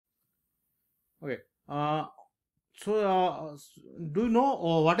Okay. Do you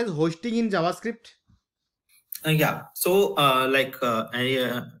know what is hoisting in JavaScript? Yeah. So,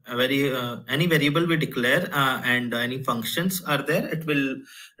 any variable we declare and any functions are there, it will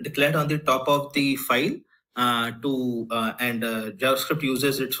declare on the top of the file JavaScript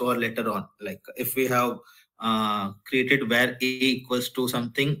uses it for later on. Like if we have created where a equals to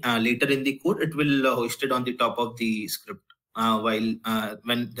something later in the code, it will hoist it on the top of the script when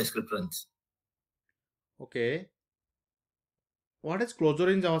the script runs. Okay. What is closure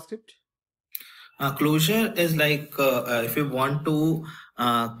in JavaScript? Closure is like if you want to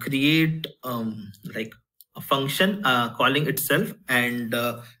create like a function calling itself, and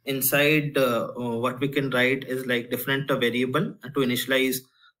inside what we can write is like different variable to initialize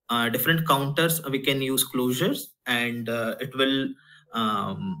different counters. We can use closures, and it will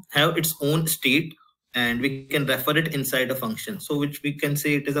have its own state, and we can refer it inside a function. So which we can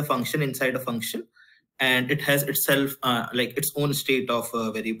say it is a function inside a function, and it has itself like its own state of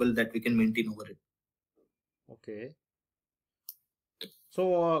variable that we can maintain over it. Okay.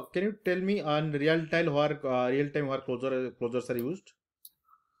 So can you tell me on real time where closures are used?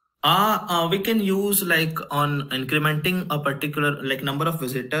 We can use like on incrementing a particular like number of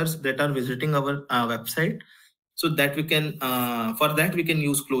visitors that are visiting our website, so that we can for that we can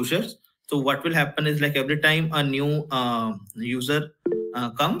use closures. So what will happen is like every time a new user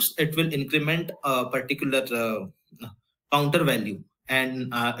comes, it will increment a particular counter value,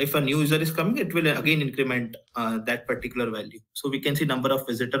 and if a new user is coming, it will again increment that particular value. So we can see number of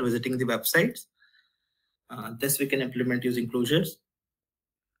visitors visiting the websites. This we can implement using closures.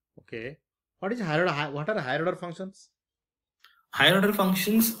 Okay. What are higher order functions? Higher order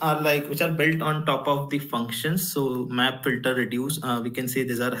functions are like which are built on top of the functions. So map, filter, reduce. We can say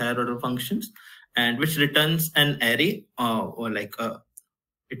these are higher order functions, and which returns an array or like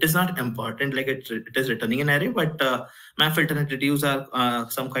it is not important like it is returning an array, but map, filter, and reduce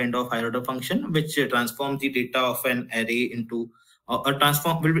are some kind of higher order function which transform the data of an array into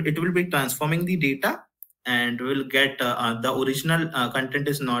it will be transforming the data, and will get the original content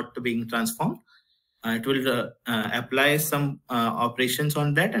is not being transformed. It will apply some operations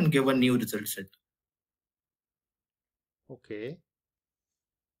on that and give a new result set. Okay.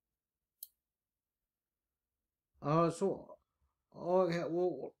 What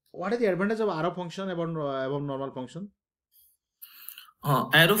is the advantage of arrow function above normal function?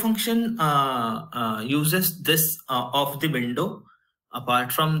 Arrow function uses this of the window.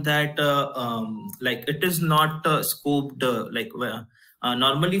 Apart from that, like it is not scoped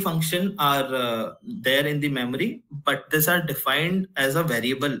normally function are there in the memory, but these are defined as a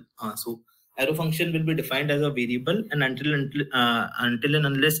variable. So arrow function will be defined as a variable, and until and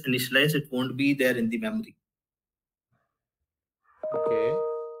unless initialized, it won't be there in the memory. Okay.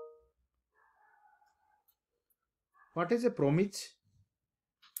 What is a promise?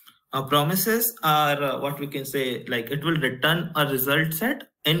 Promises are what we can say, like it will return a result set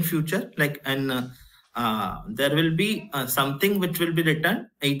in future, like, and there will be something which will be returned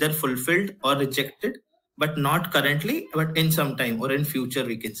either fulfilled or rejected, but not currently, but in some time or in future,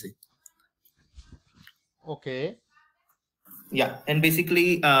 we can say. Okay. Yeah, and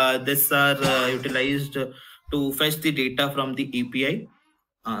basically this are utilized to fetch the data from the API.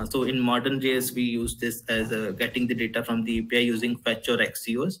 So in modern JS, we use this as getting the data from the API using fetch or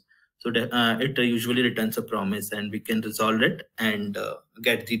XCOs. So it usually returns a promise, and we can resolve it and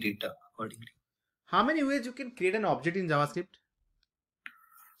get the data accordingly. How many ways you can create an object in JavaScript?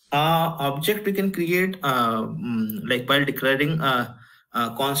 Object we can create like while declaring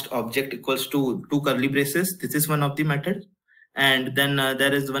const object equals to two curly braces. This is one of the methods, and then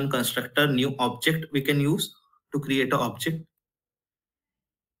there is one constructor new object we can use to create an object.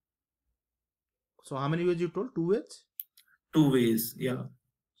 So how many ways you told? 2 ways? 2 ways, yeah.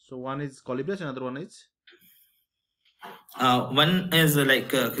 So one is calibration, another one is? One is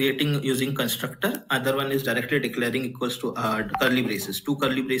creating using constructor. Other one is directly declaring equals to curly braces. Two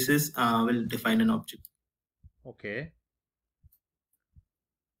curly braces will define an object. Okay.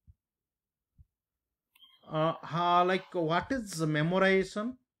 Like what is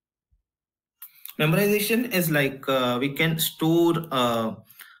memorization? Memorization is like we can store a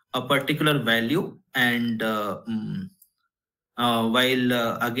particular value, and while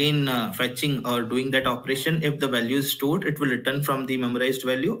again fetching or doing that operation, if the value is stored, it will return from the memorized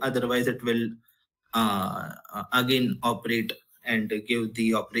value. Otherwise, it will again operate and give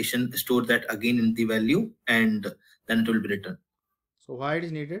the operation, store that again in the value, and then it will be returned. So why it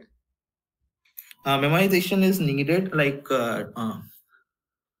is needed? Memorization is needed like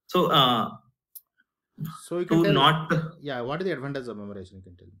so you can tell, not. yeah, what is the advantage of memorization? You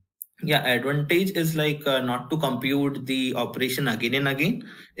can tell me. Yeah, advantage is like not to compute the operation again and again.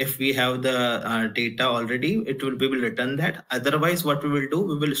 If we have the data already, we will return that. Otherwise, what we will do,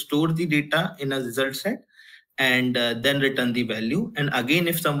 we will store the data in a result set and then return the value. And again,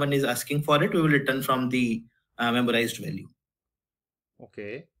 if someone is asking for it, we will return from the memorized value.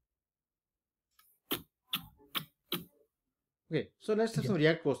 Okay. Okay. So let's have some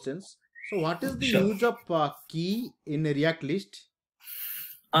React questions. So what is the use of key in a React list?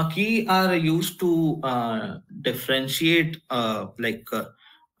 Key are used to differentiate so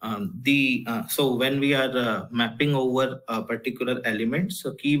when we are mapping over a particular element,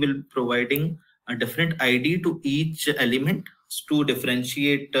 so key will providing a different ID to each element to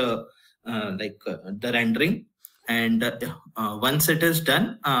differentiate the rendering. And once it is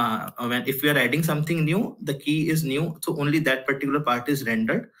done, if we are adding something new, the key is new, so only that particular part is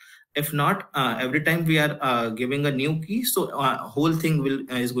rendered. If not, every time we are giving a new key, so whole thing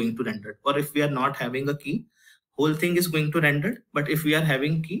is going to render. Or if we are not having a key, whole thing is going to render. But if we are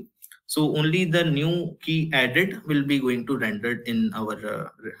having key, so only the new key added will be going to rendered in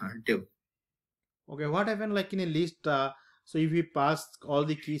our div. Okay, what happened like in a list? So if we pass all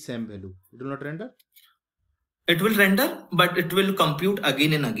the key same value, it will not render? It will render, but it will compute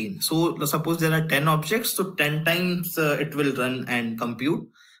again and again. So suppose there are 10 objects, so 10 times it will run and compute.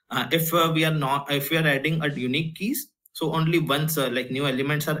 If we are adding a unique keys, so only once like new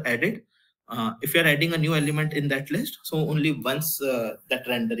elements are added. If you are adding a new element in that list, so only once that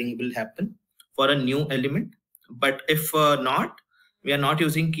rendering will happen for a new element. But if not, we are not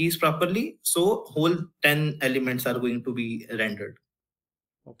using keys properly, so whole 10 elements are going to be rendered.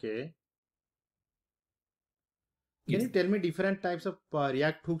 Okay. Can you tell me different types of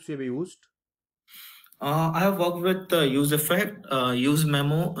React hooks you have used? I have worked with use effect, use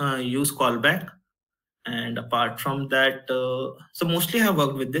memo, use callback, and apart from that, so mostly I have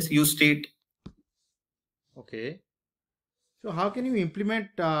worked with this use state. Okay. So how can you implement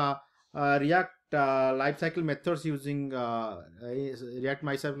React lifecycle methods using React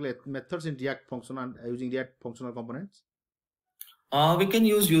lifecycle methods in React functional using React functional components? We can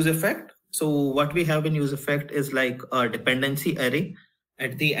use effect. So what we have in use effect is like a dependency array.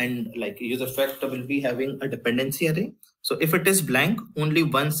 At the end, like use effect will be having a dependency array. So if it is blank, only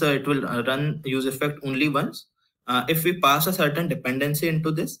once it will run use effect only once. If we pass a certain dependency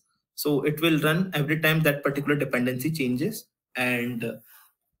into this, so it will run every time that particular dependency changes. And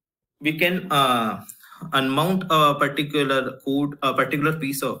we can unmount a particular code, a particular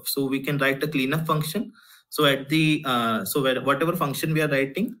piece of, so we can write a cleanup function. So at the whatever function we are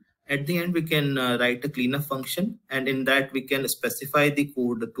writing, at the end we can write a cleanup function, and in that we can specify the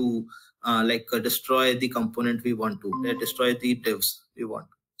code to destroy the component we want to, destroy the divs we want.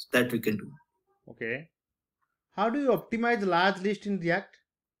 So that we can do. Okay. How do you optimize large list in React?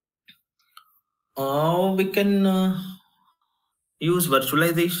 We can use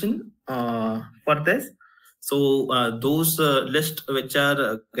virtualization for this. So those lists which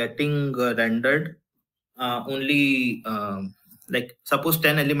are getting rendered only like suppose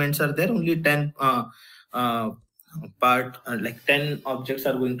 10 elements are there, only 10 like 10 objects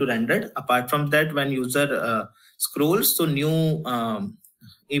are going to rendered. Apart from that, when user scrolls, so new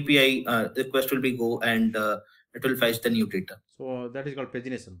API request will be go and it will fetch the new data. So that is called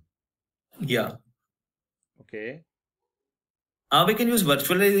pagination. Yeah. Okay. We can use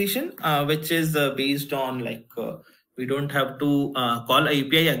virtualization, which is based on like we don't have to call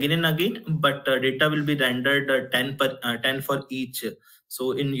API again and again, but data will be rendered 10 for each.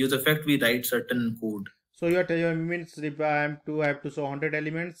 So in use effect, we write certain code. So you are telling you means if I have to show 100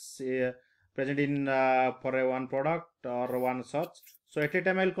 elements present in for one product or one search. So at a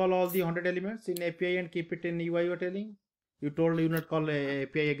time I'll call all the 100 elements in API and keep it in UI. You are telling? You told you not call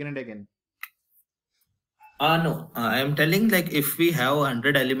API again and again. No, I am telling like if we have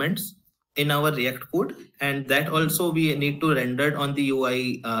 100 elements in our React code, and that also we need to render on the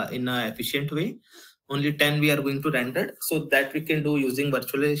UI in an efficient way. Only 10 we are going to render, so that we can do using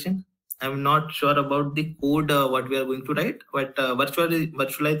virtualization. I'm not sure about the code what we are going to write, but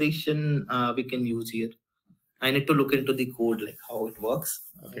virtualization we can use here. I need to look into the code like how it works.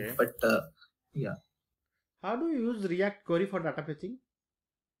 Okay. But yeah. How do you use React query for data fetching?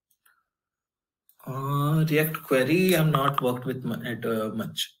 React query, I'm not worked with it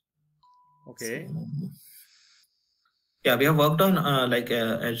much. Okay. So, yeah, we have worked on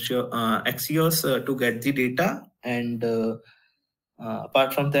Axios to get the data, and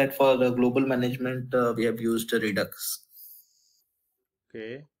apart from that, for the global management, we have used Redux.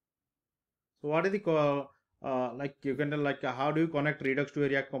 Okay. So what is the like you can tell like how do you connect Redux to a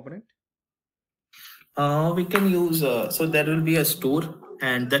React component? We can use so there will be a store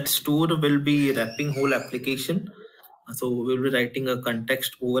and that store will be wrapping whole application. So we'll be writing a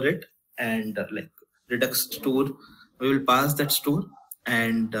context over it, and like Redux store, we will pass that store,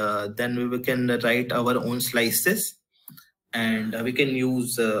 and then we can write our own slices, and we can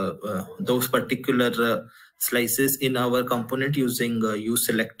use those particular slices in our component using use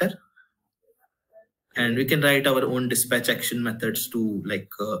selector, and we can write our own dispatch action methods to like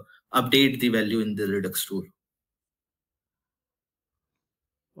update the value in the Redux store.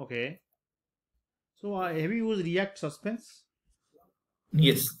 Okay. So have you used React suspense?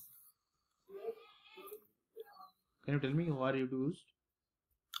 Yes. Can you tell me what you used?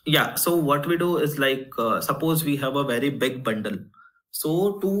 Yeah, so what we do is like suppose we have a very big bundle.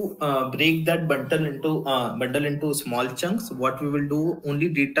 So to break that bundle into small chunks, what we will do, only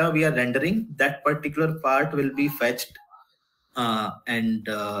data we are rendering, that particular part will be fetched, and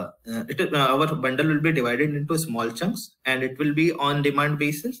our bundle will be divided into small chunks, and it will be on demand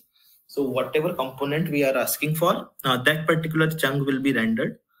basis. So whatever component we are asking for, that particular chunk will be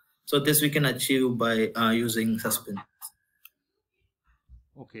rendered. So this we can achieve by using suspense.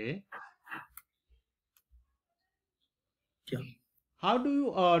 Okay. Yeah. How do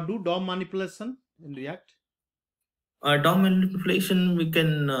you do DOM manipulation in React? DOM manipulation we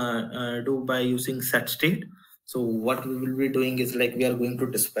can do by using set state. So what we will be doing is like we are going to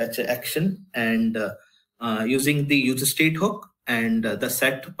dispatch an action, and using the use state hook, and the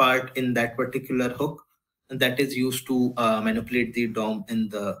set part in that particular hook, and that is used to manipulate the DOM in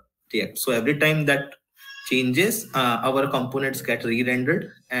the React. So every time that changes, our components get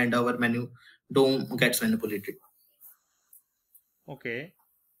re-rendered and our DOM gets manipulated. Okay.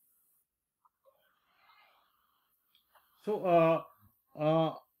 So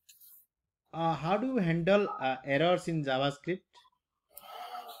how do you handle errors in JavaScript?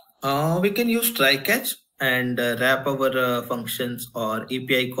 We can use try catch and wrap our functions or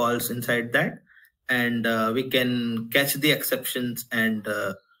API calls inside that, and we can catch the exceptions, and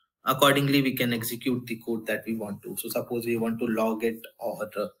accordingly we can execute the code that we want to. So suppose we want to log it or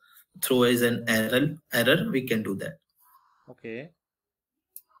throw as an error, we can do that. Okay.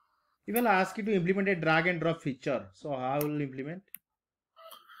 If I'll ask you to implement a drag and drop feature, so how will you implement?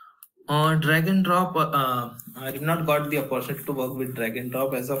 Drag and drop, I did not got the opportunity to work with drag and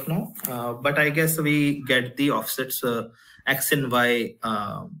drop as of now, but I guess we get the offsets X and Y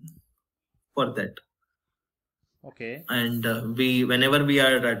for that. Okay. And whenever we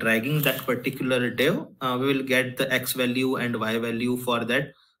are dragging that particular div, we will get the X value and Y value for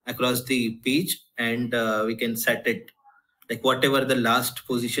that across the page, and we can set it like whatever the last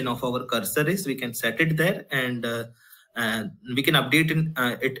position of our cursor is, we can set it there, and we can update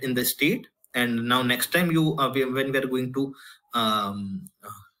it in the state. And now next time when we are going to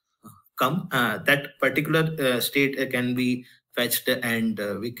come, that particular state can be fetched, and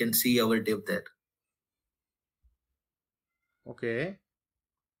we can see our div there. Okay.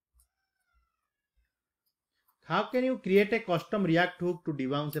 How can you create a custom React hook to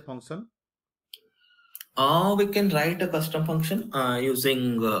debounce a function? We can write a custom function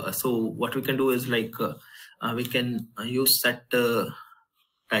using, so what we can do is like we can use set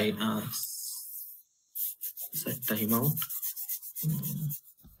timeout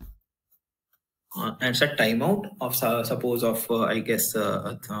and set timeout of suppose of I guess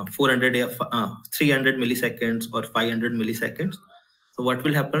 400 300 milliseconds or 500 milliseconds. So what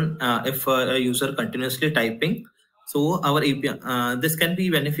will happen if a user continuously typing? So our API, this can be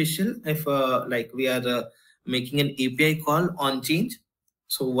beneficial if like we are making an API call on change.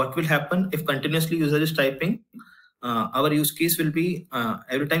 So what will happen if continuously user is typing? Our use case will be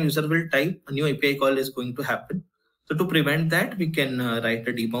every time user will type, a new API call is going to happen. So to prevent that, we can write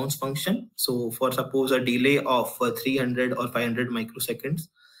a debounce function. So for suppose a delay of 300 or 500 microseconds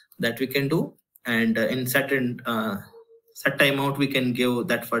that we can do, and in certain set timeout, we can give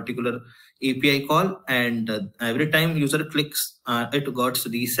that particular API call, and every time user clicks, it got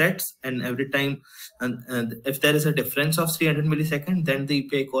resets, and every time, and if there is a difference of 300 milliseconds, then the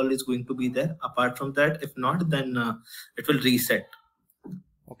API call is going to be there. Apart from that, if not, then it will reset.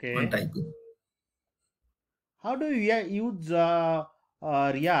 Okay. On typing. How do you use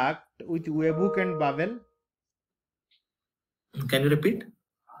React with webhook and Babel? Can you repeat?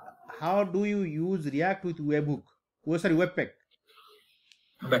 How do you use React with webhook? Oh, sorry, Webpack.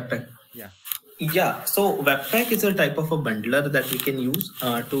 Webpack. Yeah. Yeah. So Webpack is a type of a bundler that we can use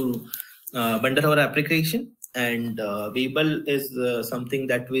to bundle our application, and Babel is something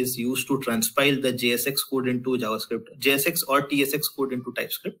that was used to transpile the JSX code into JavaScript, JSX or TSX code into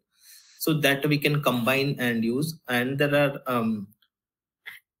TypeScript. So that we can combine and use, and there are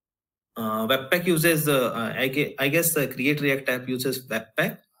Webpack uses, I guess, Create React app uses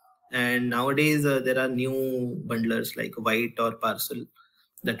Webpack. And nowadays, there are new bundlers like White or Parcel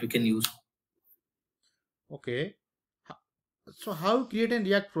that we can use. Okay. So how you create a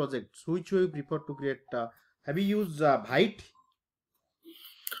React project? Which way you prefer to create? Have you used Byte?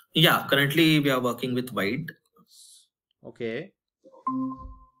 Yeah, currently we are working with White. Okay.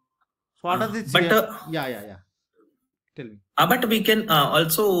 So what are these? But yeah. Tell me. But we can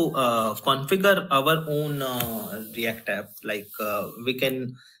also configure our own React app. Like we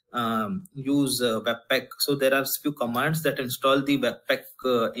can use Webpack. So there are few commands that install the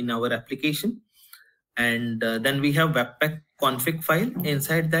Webpack in our application, and then we have Webpack config file.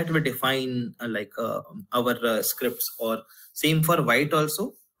 Inside that we define our scripts, or same for White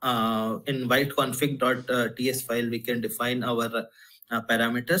also. In White config.ts file, we can define our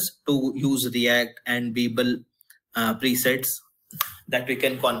parameters to use React and Weeble presets that we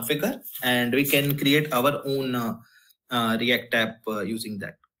can configure, and we can create our own React app using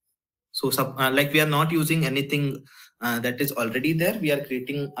that. So like we are not using anything that is already there. We are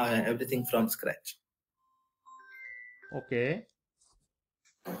creating everything from scratch. Okay.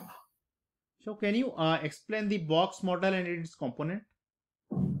 So can you explain the box model and its component?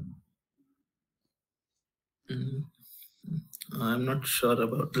 I'm not sure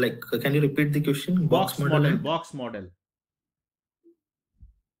about, like, can you repeat the question? Box model.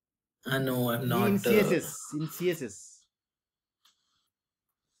 No, I'm not. In CSS.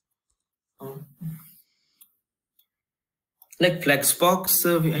 Like Flexbox,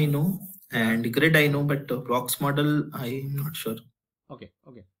 I know, and Grid I know, but box model I'm not sure. Okay.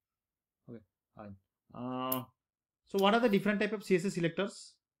 Fine. So what are the different type of CSS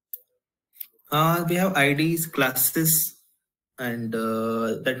selectors? We have IDs, classes, and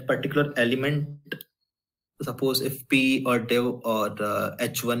that particular element. Suppose if P or div or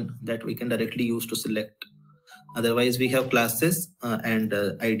H1 that we can directly use to select. Otherwise, we have classes and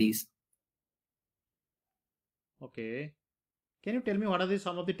IDs. Okay. Can you tell me what are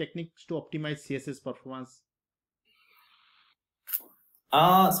some of the techniques to optimize CSS performance?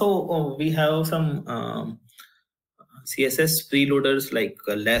 So we have some CSS preloaders like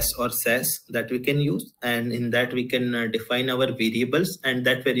less or sass that we can use, and in that we can define our variables, and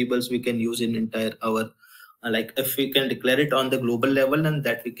that variables we can use in entire our like if we can declare it on the global level, and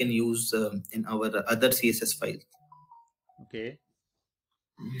that we can use in our other CSS files. Okay.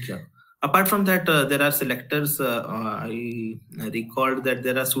 Yeah. Apart from that, there are selectors. I recalled that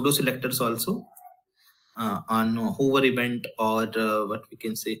there are pseudo selectors also on hover event, or what we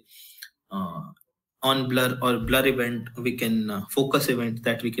can say on blur or blur event. We can focus event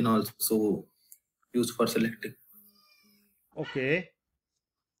that we can also use for selecting. Okay.